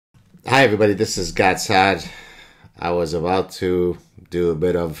Hi everybody, this is Gad Saad. I was about to do a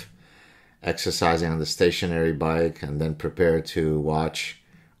bit of exercising on the stationary bike and then prepare to watch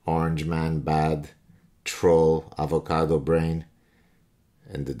Orange Man Bad troll Avocado Brain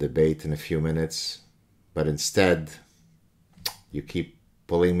in the debate in a few minutes. But instead, you keep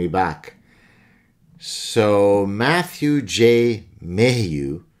pulling me back. So Matthew J.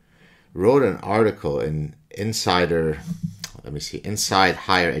 Mayhew wrote an article in Inside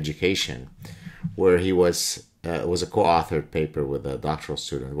Higher Education, where he was it was a co-authored paper with a doctoral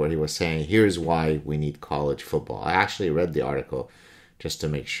student, where he was saying, here's why we need college football. I actually read the article just to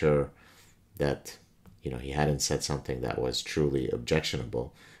make sure that he hadn't said something that was truly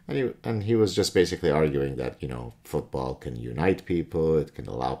objectionable. And he was just basically arguing that football can unite people, it can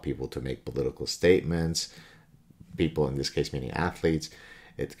allow people to make political statements, people in this case meaning athletes,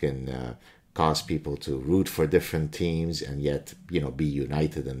 it can cause people to root for different teams and yet be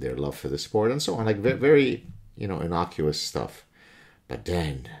united in their love for the sport and so on, like very innocuous stuff. But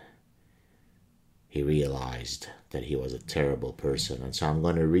then he realized that he was a terrible person, and so I'm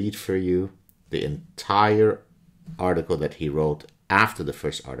going to read for you the entire article that he wrote after the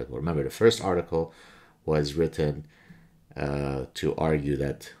first article. Remember, the first article was written to argue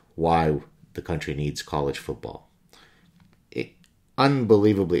that why the country needs college football.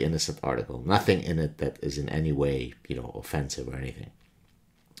 Unbelievably innocent article. Nothing in it that is in any way, offensive or anything.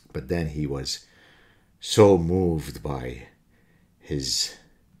 But then he was so moved by his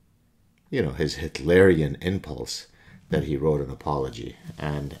Hitlerian impulse that he wrote an apology.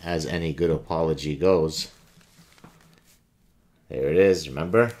 And as any good apology goes, there it is.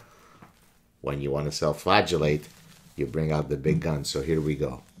 Remember, when you want to self-flagellate, you bring out the big gun. So here we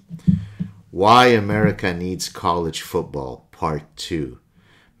go. Why America Needs College Football, Part 2.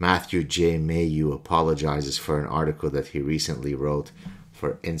 Matthew J. Mayhew apologizes for an article that he recently wrote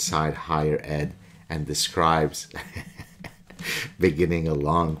for Inside Higher Ed and describes beginning a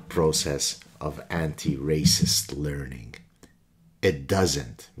long process of anti-racist learning. It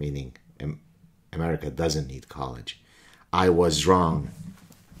doesn't, meaning America doesn't need college. I was wrong.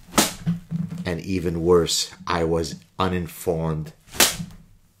 And even worse, I was uninformed,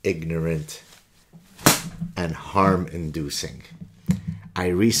 ignorant, and harm-inducing. I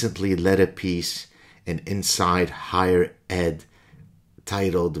recently led a piece in Inside Higher Ed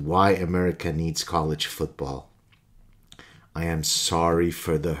titled Why America Needs College Football. I am sorry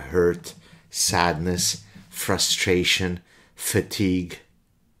for the hurt, sadness, frustration, fatigue,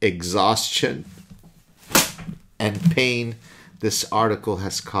 exhaustion, and pain this article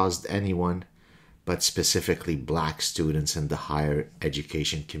has caused anyone, but specifically black students in the higher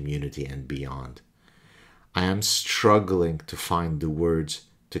education community and beyond. I am struggling to find the words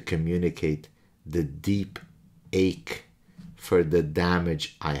to communicate the deep ache for the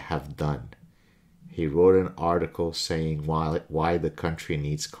damage I have done. He wrote an article saying why the country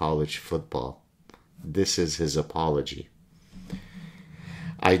needs college football. This is his apology.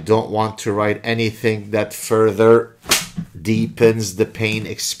 I don't want to write anything that further deepens the pain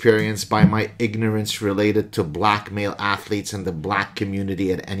experienced by my ignorance related to black male athletes and the black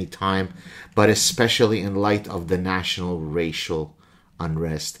community at any time, but especially in light of the national racial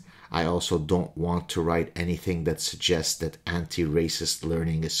unrest. I also don't want to write anything that suggests that anti-racist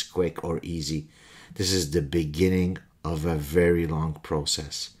learning is quick or easy. This is the beginning of a very long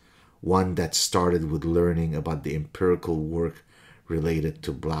process, one that started with learning about the empirical work related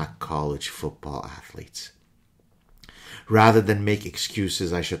to black college football athletes. Rather than make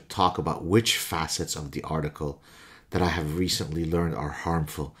excuses, I should talk about which facets of the article that I have recently learned are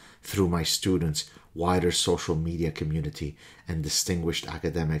harmful through my students, wider social media community, and distinguished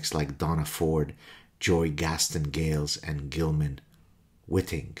academics like Donna Ford, Joy Gaston Gales, and Gilman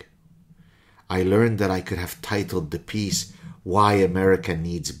Whitting. I learned that I could have titled the piece, Why America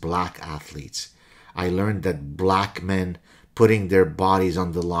Needs Black Athletes. I learned that black men putting their bodies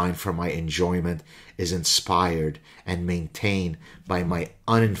on the line for my enjoyment is inspired and maintained by my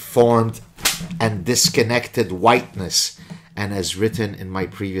uninformed and disconnected whiteness, and as written in my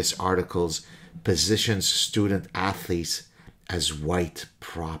previous articles, positions student athletes as white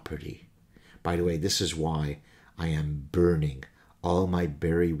property. By the way, this is why I am burning all my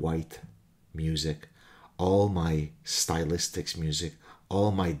Barry White music, all my stylistics music,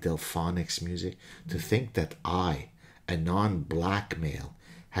 all my Delphonics music, to think that I, a non-black male,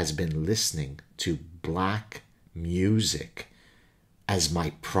 has been listening to black music as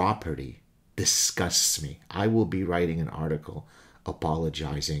my property disgusts me. I will be writing an article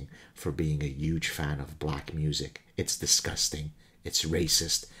apologizing for being a huge fan of black music. It's disgusting. It's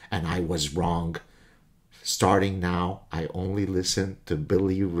racist. And I was wrong. Starting now, I only listen to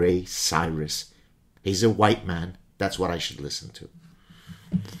Billy Ray Cyrus. He's a white man. That's what I should listen to.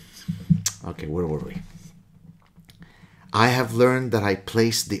 Okay, where were we? I have learned that I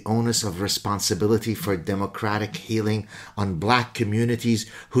place the onus of responsibility for democratic healing on black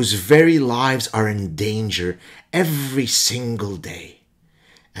communities whose very lives are in danger every single day.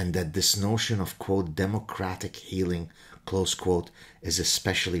 And that this notion of, quote, democratic healing, close quote, is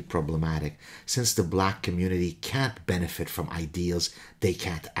especially problematic since the black community can't benefit from ideals they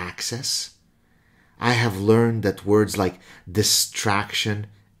can't access. I have learned that words like distraction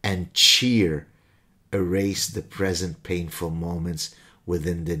and cheer erase the present painful moments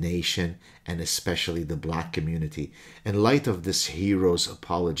within the nation and especially the black community. In light of this hero's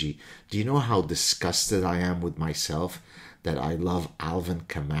apology, do you know how disgusted I am with myself that I love Alvin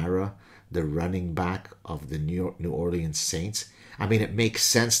Kamara, the running back of the New Orleans Saints? I mean, it makes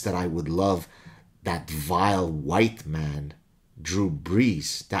sense that I would love that vile white man, Drew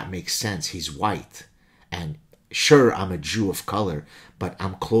Brees. That makes sense. He's white. And sure, I'm a Jew of color, but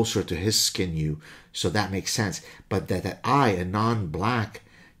I'm closer to his skin hue, so that makes sense. But that I, a non-black,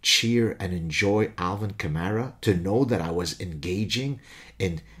 cheer and enjoy Alvin Kamara, to know that I was engaging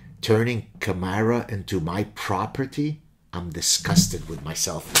in turning Kamara into my property, I'm disgusted with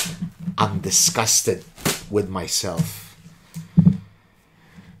myself. I'm disgusted with myself.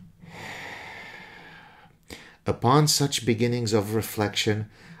 Upon such beginnings of reflection,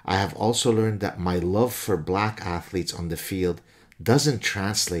 I have also learned that my love for black athletes on the field doesn't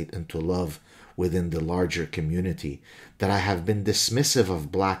translate into love within the larger community, that I have been dismissive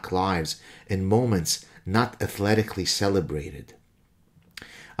of black lives in moments not athletically celebrated.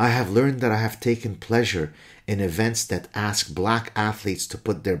 I have learned that I have taken pleasure in events that ask black athletes to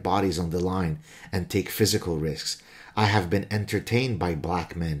put their bodies on the line and take physical risks. I have been entertained by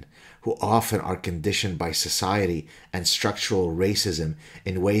black men who often are conditioned by society and structural racism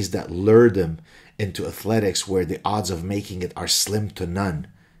in ways that lure them into athletics where the odds of making it are slim to none.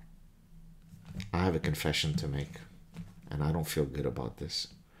 I have a confession to make, and I don't feel good about this.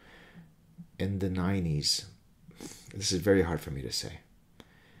 In the 90s, this is very hard for me to say,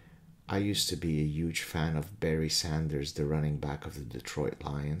 I used to be a huge fan of Barry Sanders, the running back of the Detroit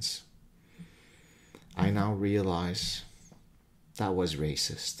Lions. I now realize that was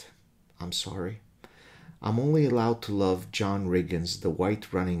racist. I'm sorry. I'm only allowed to love John Riggins, the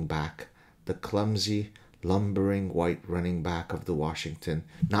white running back, the clumsy, lumbering white running back of the Washington,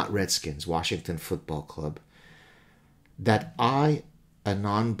 not Redskins, Washington Football Club. That I, a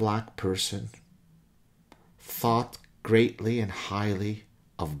non-black person, thought greatly and highly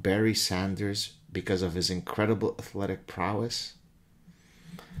of Barry Sanders because of his incredible athletic prowess.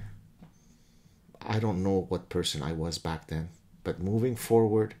 I don't know what person I was back then, but moving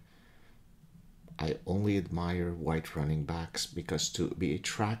forward, I only admire white running backs, because to be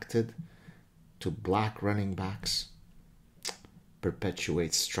attracted to black running backs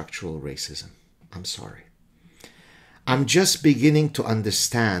perpetuates structural racism. I'm sorry. I'm just beginning to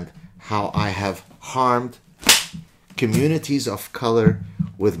understand how I have harmed communities of color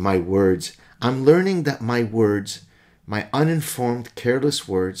with my words. I'm learning that my words, my uninformed, careless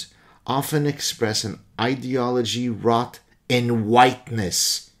words, often express an ideology wrought in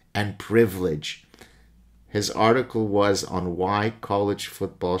whiteness and privilege. His article was on why college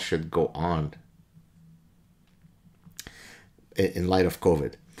football should go on in light of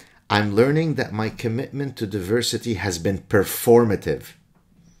COVID. I'm learning that my commitment to diversity has been performative,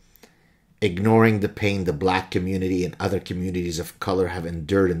 ignoring the pain the black community and other communities of color have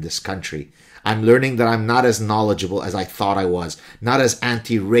endured in this country. I'm learning that I'm not as knowledgeable as I thought I was, not as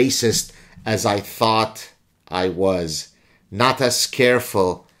anti-racist as I thought I was, not as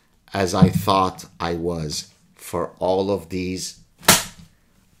careful as I thought I was. For all of these,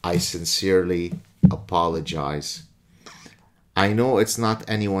 I sincerely apologize. I know it's not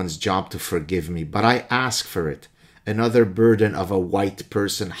anyone's job to forgive me, but I ask for it. Another burden of a white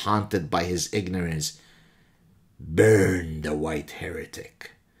person haunted by his ignorance. Burn the white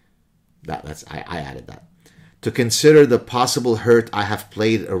heretic. I added that. To consider the possible hurt I have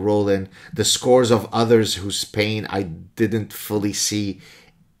played a role in, the scores of others whose pain I didn't fully see,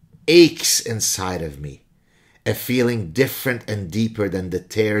 aches inside of me. A feeling different and deeper than the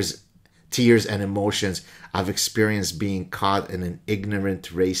tears and emotions I've experienced being caught in an ignorant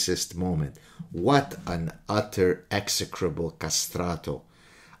racist moment. What an utter execrable castrato.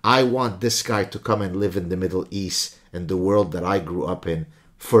 I want this guy to come and live in the Middle East, in the world that I grew up in,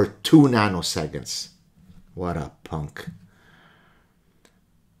 for 2 nanoseconds. What a punk.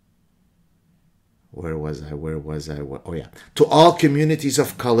 Where was I? Oh yeah. To all communities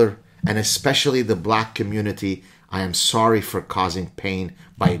of color and especially the black community, I am sorry for causing pain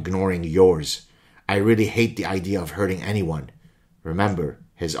by ignoring yours. I really hate the idea of hurting anyone. Remember,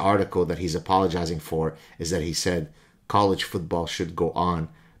 his article that he's apologizing for is that he said college football should go on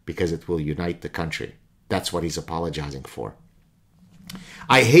because it will unite the country. That's what he's apologizing for.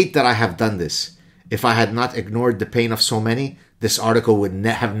 I hate that I have done this. If I had not ignored the pain of so many, this article would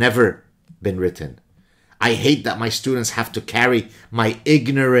have never been written. I hate that my students have to carry my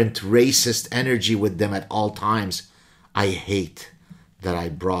ignorant, racist energy with them at all times. I hate that I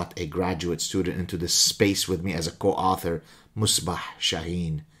brought a graduate student into this space with me as a co-author, Musbah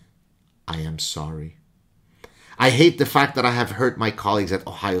Shaheen. I am sorry. I hate the fact that I have hurt my colleagues at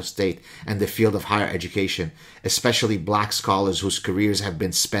Ohio State and the field of higher education, especially black scholars whose careers have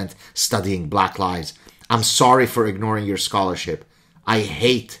been spent studying black lives. I'm sorry for ignoring your scholarship. I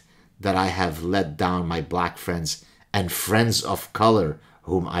hate that I have let down my black friends and friends of color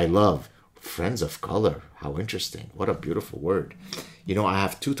whom I love. Friends of color. How interesting. What a beautiful word. You know, I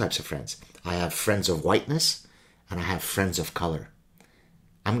have two types of friends. I have friends of whiteness and I have friends of color.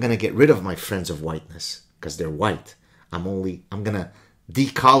 I'm going to get rid of my friends of whiteness because they're white. I'm going to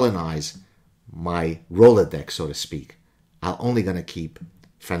decolonize my Rolodex, so to speak. I'm only going to keep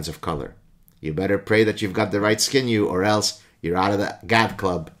friends of color. You better pray that you've got the right skin, you, or else you're out of the Gad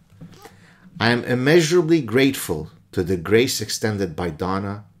Club. I am immeasurably grateful to the grace extended by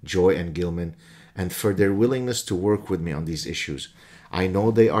Donna, Joy, and Gilman, and for their willingness to work with me on these issues. I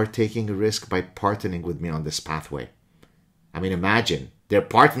know they are taking a risk by partnering with me on this pathway. I mean, imagine, they're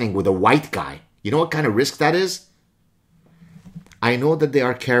partnering with a white guy. You know what kind of risk that is? I know that they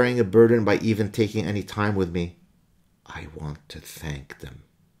are carrying a burden by even taking any time with me. I want to thank them.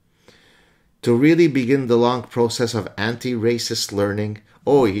 To really begin the long process of anti-racist learning,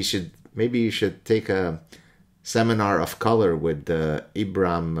 maybe you should take a seminar of color with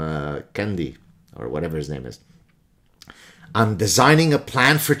Ibram Kendi, or whatever his name is. I'm designing a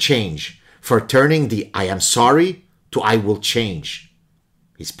plan for change, for turning the I am sorry to I will change.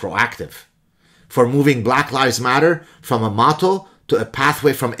 He's proactive. For moving Black Lives Matter from a motto to a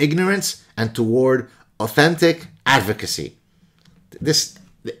pathway from ignorance and toward authentic advocacy.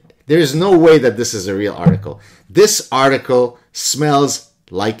 There is no way that this is a real article. This article smells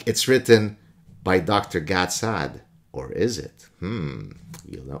like it's written by Dr. Gad Saad. Or is it?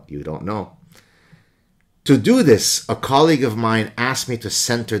 You don't know. To do this, a colleague of mine asked me to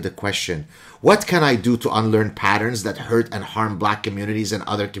center the question, what can I do to unlearn patterns that hurt and harm black communities and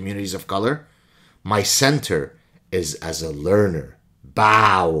other communities of color? My center is as a learner.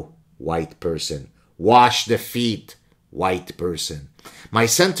 Bow, white person. Wash the feet, white person. My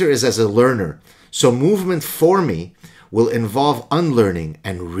center is as a learner. So movement for me will involve unlearning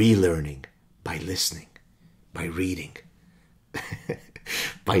and relearning by listening, by reading,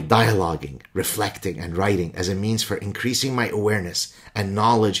 by dialoguing, reflecting, and writing as a means for increasing my awareness and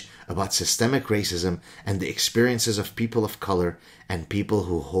knowledge about systemic racism and the experiences of people of color and people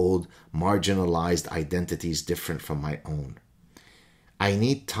who hold marginalized identities different from my own. I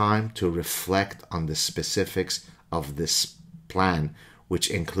need time to reflect on the specifics of this plan, which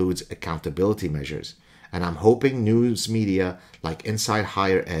includes accountability measures, and I'm hoping news media like Inside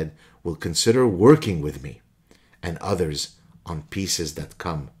Higher Ed will consider working with me and others on pieces that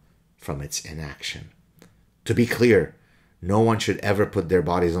come from its inaction. To be clear, no one should ever put their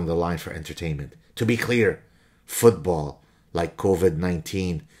bodies on the line for entertainment. To be clear, football, like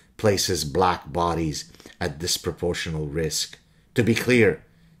COVID-19, places black bodies at disproportional risk. To be clear,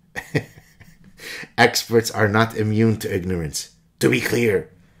 experts are not immune to ignorance. To be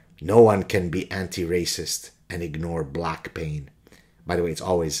clear, no one can be anti-racist and ignore black pain. By the way, it's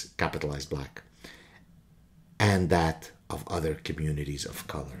always capitalized black. And that of other communities of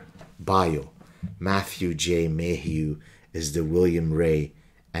color. Bio. Matthew J. Mayhew is the William Ray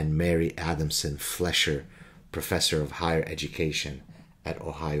and Mary Adamson Flesher Professor of Higher Education at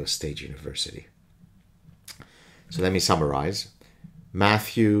Ohio State University. So let me summarize.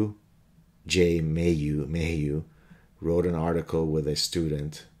 Matthew J. Mayhew wrote an article with a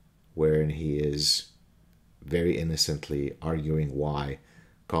student wherein he is very innocently arguing why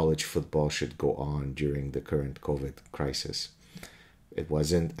college football should go on during the current COVID crisis. It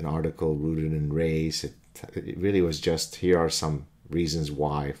wasn't an article rooted in race. It really was just, here are some reasons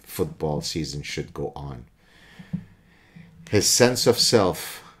why football season should go on. His sense of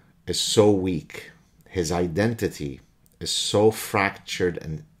self is so weak. His identity is so fractured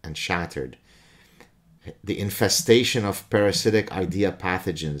and shattered. The infestation of parasitic idea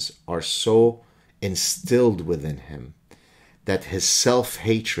pathogens are so instilled within him that his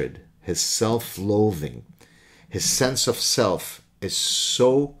self-hatred, his self-loathing, his sense of self is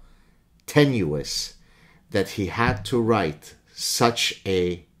so tenuous that he had to write such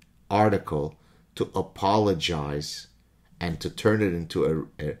a article to apologize and to turn it into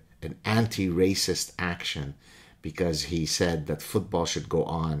an anti-racist action because he said that football should go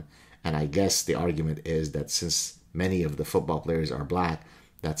on. And I guess the argument is that since many of the football players are black,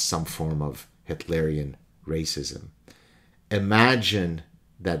 that's some form of Hitlerian racism. Imagine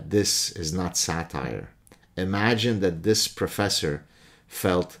that this is not satire. Imagine that this professor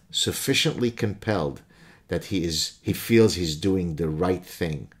felt sufficiently compelled that he feels he's doing the right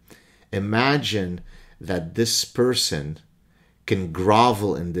thing. Imagine that this person can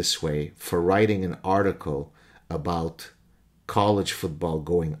grovel in this way for writing an article about college football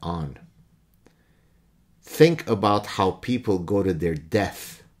going on. Think about how people go to their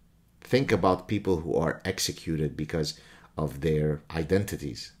death. Think about people who are executed because of their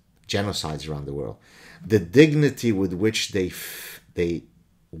identities, genocides around the world. The dignity with which they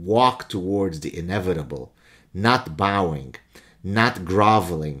walk towards the inevitable, not bowing, not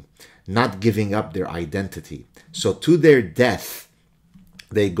groveling, not giving up their identity. So to their death,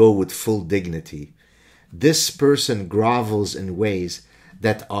 they go with full dignity. This person grovels in ways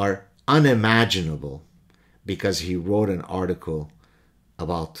that are unimaginable because he wrote an article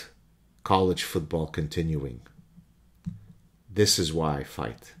about college football continuing. This is why I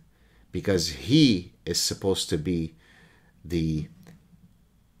fight. Because he is supposed to be the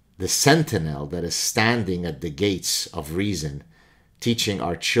sentinel that is standing at the gates of reason, teaching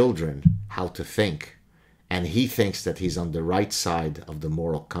our children how to think. And he thinks that he's on the right side of the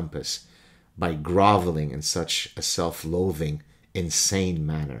moral compass by groveling in such a self-loathing, insane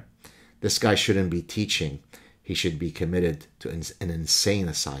manner. This guy shouldn't be teaching. He should be committed to an insane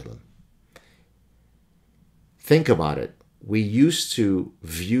asylum. Think about it. We used to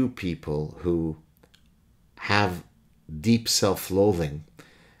view people who have deep self-loathing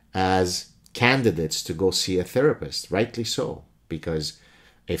as candidates to go see a therapist, rightly so, because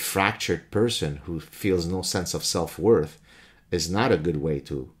a fractured person who feels no sense of self-worth is not a good way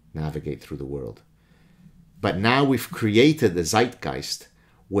to navigate through the world. But now we've created a zeitgeist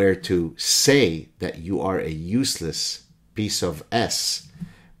where to say that you are a useless piece of S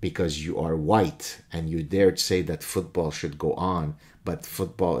because you are white and you dare say that football should go on, but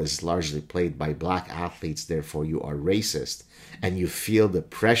football is largely played by black athletes, therefore you are racist, and you feel the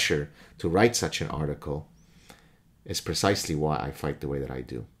pressure to write such an article, is precisely why I fight the way that I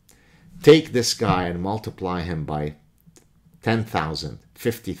do. Take this guy and multiply him by 10,000,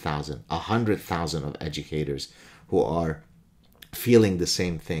 50,000, 100,000 of educators who are feeling the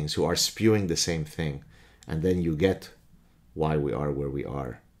same things, who are spewing the same thing, and then you get why we are where we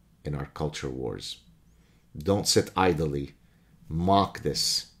are in our culture wars. Don't sit idly, mock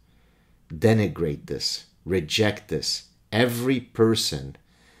this, denigrate this, reject this. Every person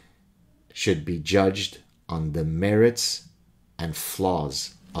should be judged on the merits and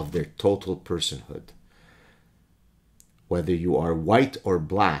flaws of their total personhood. Whether you are white or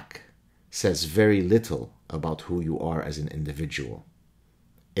black says very little about who you are as an individual.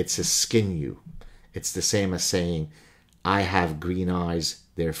 It's a skin you. It's the same as saying, I have green eyes,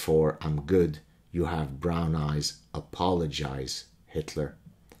 therefore I'm good. You have brown eyes, apologize, Hitler.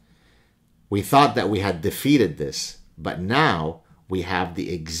 We thought that we had defeated this, but now we have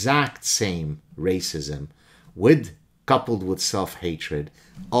the exact same racism coupled with self-hatred,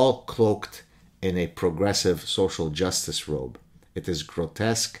 all cloaked in a progressive social justice robe. It is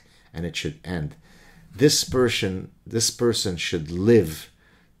grotesque and it should end. This person should live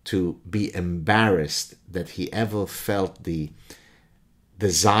to be embarrassed that he ever felt the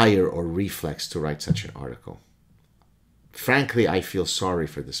desire or reflex to write such an article. Frankly, I feel sorry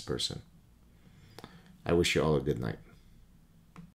for this person. I wish you all a good night.